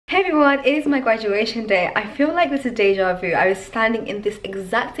everyone, it is my graduation day. I feel like this is deja vu. I was standing in this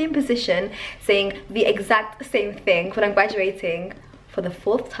exact same position saying the exact same thing when I'm graduating for the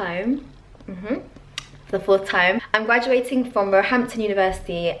fourth time. For the fourth time. I'm graduating from Roehampton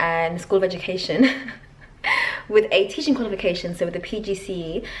University and School of Education with a teaching qualification, so with the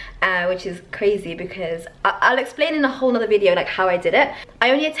PGCE, which is crazy because I'll explain in a whole nother video like how I did it. I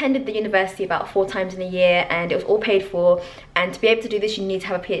only attended the university about 4 times in a year and it was all paid for, and to be able to do this you need to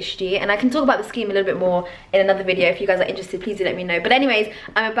have a PhD, and I can talk about the scheme a little bit more in another video. If you guys are interested, please do let me know. But anyways,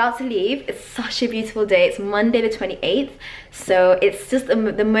 I'm about to leave. It's such a beautiful day. It's Monday the 28th, so it's just the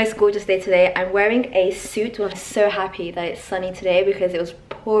most gorgeous day today. I'm wearing a suit. I'm so happy that it's sunny today because it was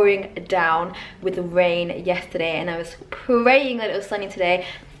pouring down with the rain yesterday and I was praying that it was sunny today.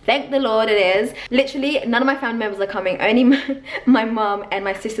 Thank the Lord it is. Literally none of my family members are coming, only my mum and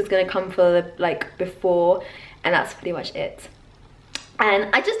my sister's gonna come for the before, and that's pretty much it. And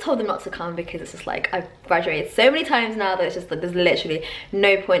I just told them not to come because it's just like I've graduated so many times now that it's just like there's literally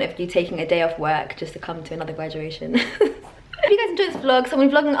no point of you taking a day off work just to come to another graduation. If you guys enjoyed this vlog, so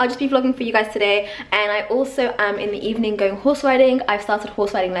I'm vlogging, I'll just be vlogging for you guys today. And I also am in the evening going horse riding. I've started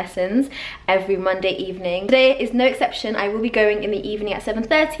horse riding lessons every Monday evening. Today is no exception. I will be going in the evening at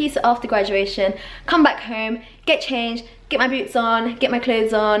 7:30, so after graduation, come back home, get changed, get my boots on, get my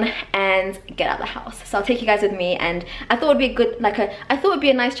clothes on, and get out of the house. So I'll take you guys with me, and I thought it'd be a good, I thought it'd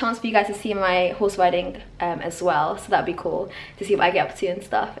be a nice chance for you guys to see my horse riding as well. So that'd be cool to see what I get up to and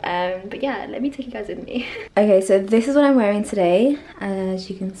stuff. But yeah, let me take you guys with me. Okay, so this is what I'm wearing today. As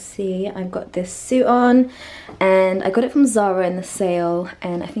you can see, I've got this suit on, and I got it from Zara in the sale,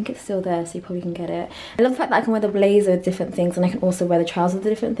 and I think it's still there, so you probably can get it. I love the fact that I can wear the blazer with different things, and I can also wear the trousers with the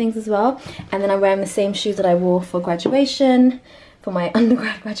different things as well. And then I'm wearing the same shoes that I wore for graduation, for my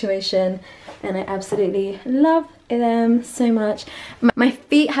undergrad graduation, and I absolutely love them so much. My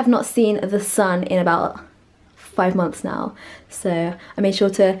feet have not seen the sun in about 5 months now, so I made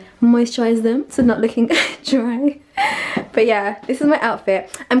sure to moisturize them so not looking dry. But yeah, this is my outfit.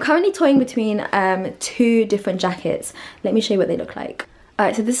 I'm currently toying between 2 different jackets. Let me show you what they look like.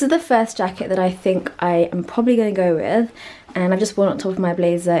 Alright, so this is the first jacket that I think I am probably going to go with, and I've just worn it on top of my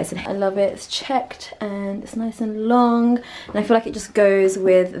blazer. I love it. It's checked and it's nice and long, and I feel like it just goes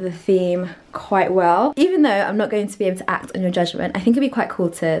with the theme quite well. Even though I'm not going to be able to act on your judgment, I think it'd be quite cool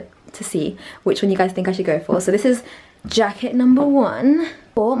to see which one you guys think I should go for. So this is jacket number 1.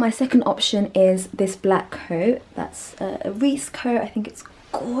 Or my second option is this black coat. That's a Reese coat. I think it's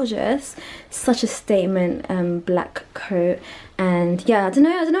gorgeous. Such a statement black coat. And yeah, I don't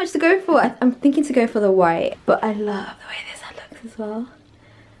know what to go for. I'm thinking to go for the white, but I love the way this looks as well.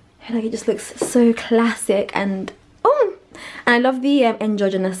 I feel like it just looks so classic, and and I love the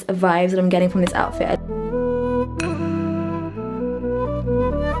androgynous vibes that I'm getting from this outfit.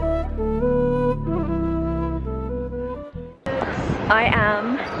 I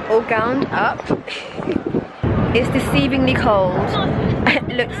am all gowned up. It's deceivingly cold.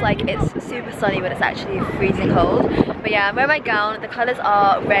 It looks like it's super sunny, but it's actually freezing cold. But yeah, I'm wearing my gown. The colours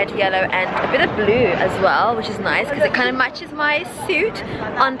are red, yellow, and a bit of blue as well, which is nice because it kind of matches my suit.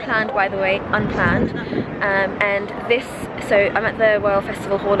 Unplanned, by the way, unplanned. And this, so I'm at the Royal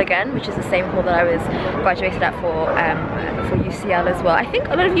Festival Hall again, which is the same hall that I was graduated at for UCL as well. I think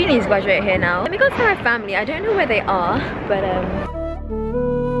a lot of unis graduate here now. Let me go for my family. I don't know where they are, but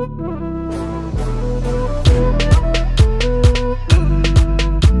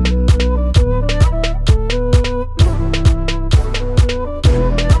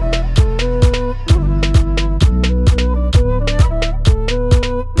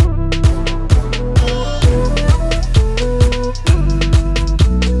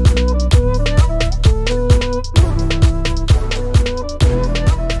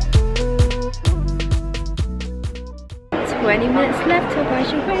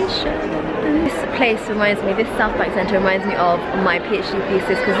this South Bank Centre reminds me of my PhD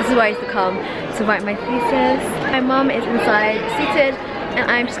thesis, because this is where I used to come to write my thesis. My mum is inside seated,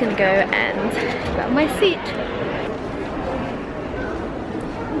 and I'm just gonna go and grab my seat.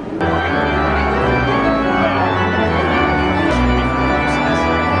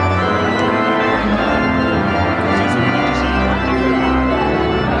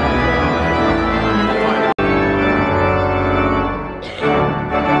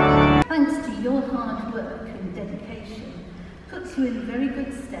 You in a very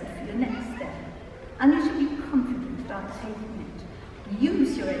good step for your next step, and you should be confident about taking it.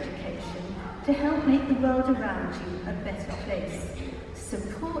 Use your education to help make the world around you a better place.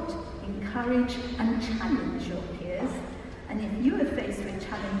 Support, encourage and challenge your peers, and if you are faced with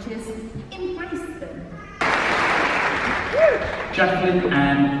challenges, embrace them. Jacqueline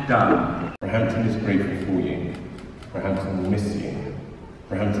Ann Dunn. Roehampton is grateful for you. Roehampton will miss you.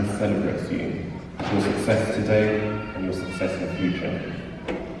 Roehampton celebrates you. Your success today and your success in the future.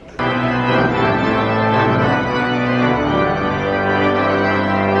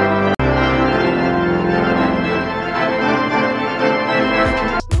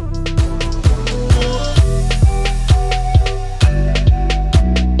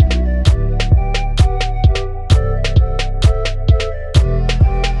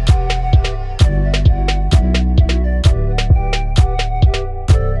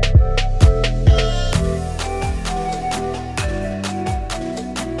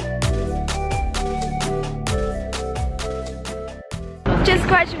 Just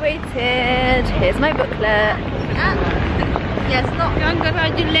graduated. Here's my booklet. Yes, not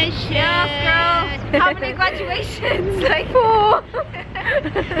Congratulations! yes, girl. How many graduations? Like 4.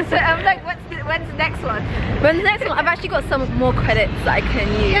 So I'm like, when's the next one? When's the next one? I've actually got some more credits that I can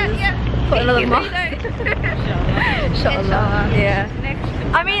use for another month. Inshallah. Yeah.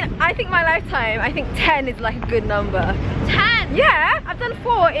 I mean, I think my lifetime, I think 10 is like a good number. 10? Yeah, I've done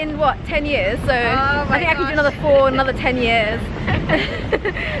 4 in what, 10 years, so I think I can do another 4 in another 10 years.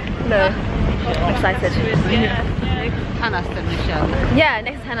 No, I'm excited. Hanaston, inshallah. Yeah,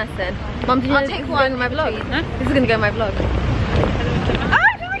 next Hanaston. Mum, do you know this is going on my vlog? Huh? This is going to go on my vlog.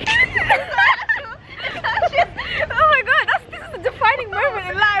 Oh my god, this is a defining moment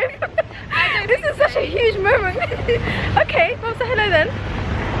in life. This is such a huge moment. Okay, Mum, say hello then.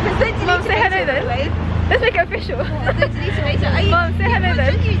 Mum, say hello then. Let's make it official. Mum, say hello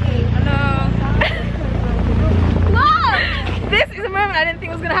then. Hello. Mom! This is a moment I didn't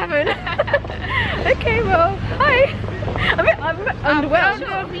think was going to happen. Okay, well, hi. I'm underwhelmed.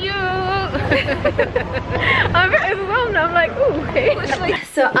 Of you. I'm a bit overwhelmed now. I'm like, ooh, okay.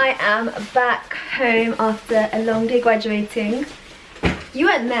 So I am back home after a long day graduating. You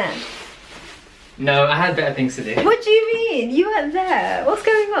weren't there. No, I had better things to do. What do you mean? You weren't there. What's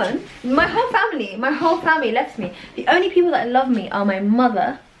going on? My whole family left me. The only people that love me are my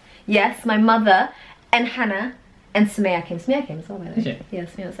mother. Yes, my mother and Hannah and Sumaya came. Sumaya came as well, by the way. Did she? Yeah,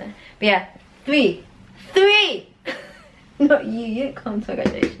 Sumaya was there. But yeah, 3. Not you. You didn't come to my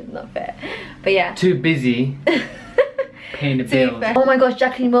graduation. Not fair. But yeah. Too busy paying the bills. Oh my gosh,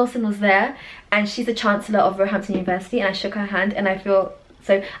 Jacqueline Wilson was there, and she's the Chancellor of Roehampton University, and I shook her hand, and I feel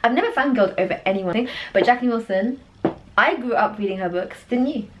so. I've never fangirled over anyone, but Jacqueline Wilson, I grew up reading her books, didn't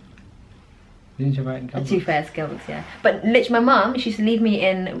you? Didn't you write in Two fair skills, yeah. But literally, my mum, she used to leave me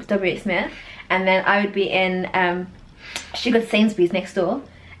in W.H. Smith, and then I would be in. She got Sainsbury's next door,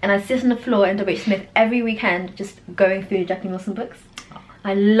 and I'd sit on the floor in W.H. Smith every weekend, just going through Jacqueline Wilson books.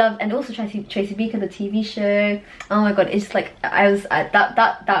 I love, and also Tracy Beaker, the TV show. Oh my god, it's just like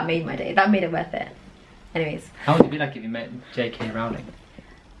that made my day. That made it worth it. Anyways, how would it be like if you met J.K. Rowling?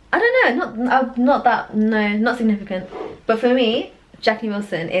 I don't know, not significant. But for me, Jacqueline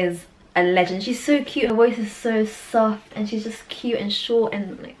Wilson is a legend. She's so cute. Her voice is so soft, and she's just cute and short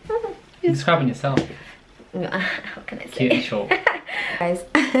and like. You're describing yourself. How can I say? Cute and short. Guys,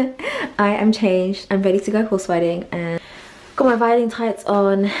 I am changed. I'm ready to go horse riding, and got my riding tights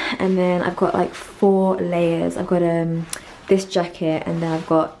on, and then I've got like 4 layers. I've got this jacket, and then I've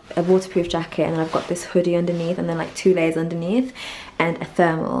got a waterproof jacket, and then I've got this hoodie underneath, and then like 2 layers underneath, and a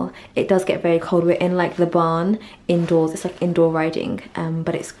thermal. It does get very cold. We're in like the barn indoors. It's like indoor riding,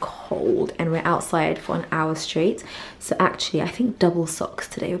 but it's cold, and we're outside for an hour straight. So actually, I think double socks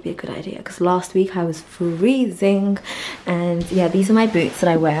today would be a good idea, because last week I was freezing. And yeah, these are my boots that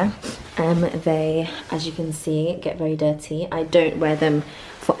I wear. They, as you can see, get very dirty. I don't wear them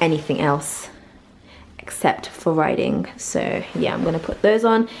for anything else except for riding. So yeah, I'm gonna put those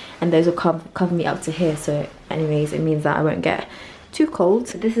on, and those will cover me up to here. So anyways, it means that I won't get too cold.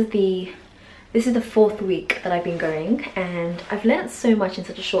 So this is the 4th week that I've been going, and I've learnt so much in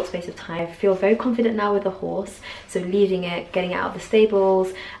such a short space of time. I feel very confident now with the horse. So leading it, getting it out of the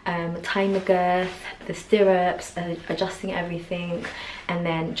stables, tying the girth, the stirrups, adjusting everything, and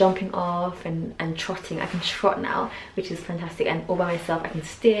then jumping off and trotting. I can trot now, which is fantastic, and all by myself. I can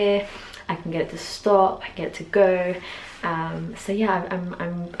steer, I can get it to stop, I can get it to go. So yeah,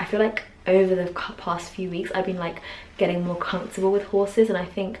 I feel like over the past few weeks I've been like getting more comfortable with horses, and I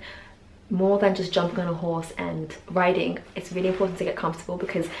think more than just jumping on a horse and riding, it's really important to get comfortable,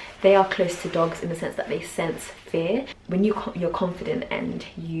 because they are close to dogs in the sense that they sense fear. When you're confident and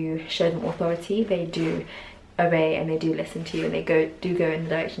you show them authority, they do obey and they do listen to you, and they do go in the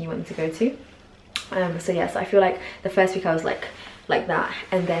direction you want them to go to. So yes, I feel like the first week I was like like that,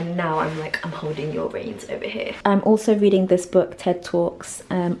 and then now I'm holding your reins over here. I'm also reading this book, TED Talks,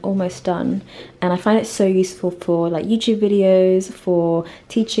 almost done, and I find it so useful for like YouTube videos, for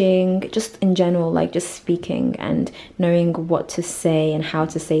teaching, just in general, like just speaking and knowing what to say and how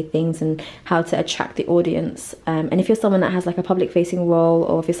to say things and how to attract the audience. And if you're someone that has like a public facing role,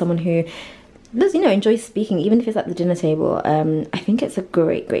 or if you're someone who does, you know, enjoys speaking, even if it's at the dinner table, I think it's a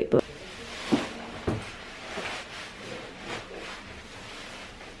great book.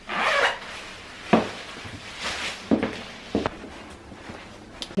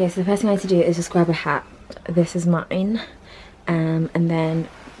 Okay, so the first thing I need to do is just grab a hat. This is mine, and then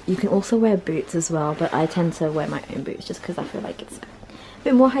you can also wear boots as well, but I tend to wear my own boots just because I feel like it's a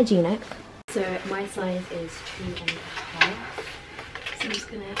bit more hygienic. So my size is 2.5. So I'm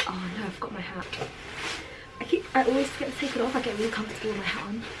just gonna, oh no, I've got my hat. I always forget to take it off. I get really comfortable with my hat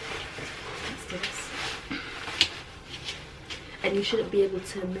on. Let's do this. And you shouldn't be able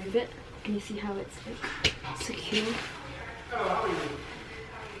to move it. Can you see how it's like secure?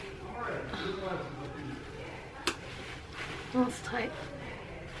 Oh, it's tight.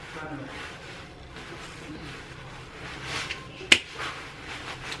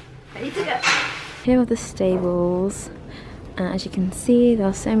 Ready to go. Here are the stables. As you can see, there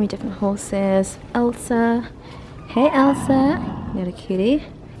are so many different horses. Elsa. Hey Elsa. You're a cutie.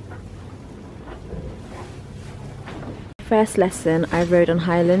 First lesson I rode on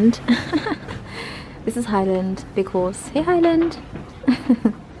Highland. This is Highland, big horse. Hey Highland.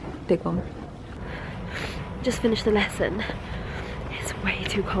 Big one. Just finished the lesson. It's way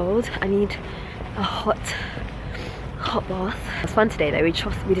too cold. I need a hot bath. It was fun today though. We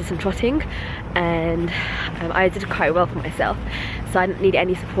did some trotting, and I did quite well for myself, so I didn't need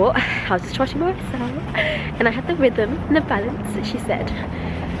any support. I was just trotting by myself, and I had the rhythm and the balance that she said.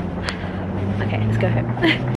 Okay, let's go home.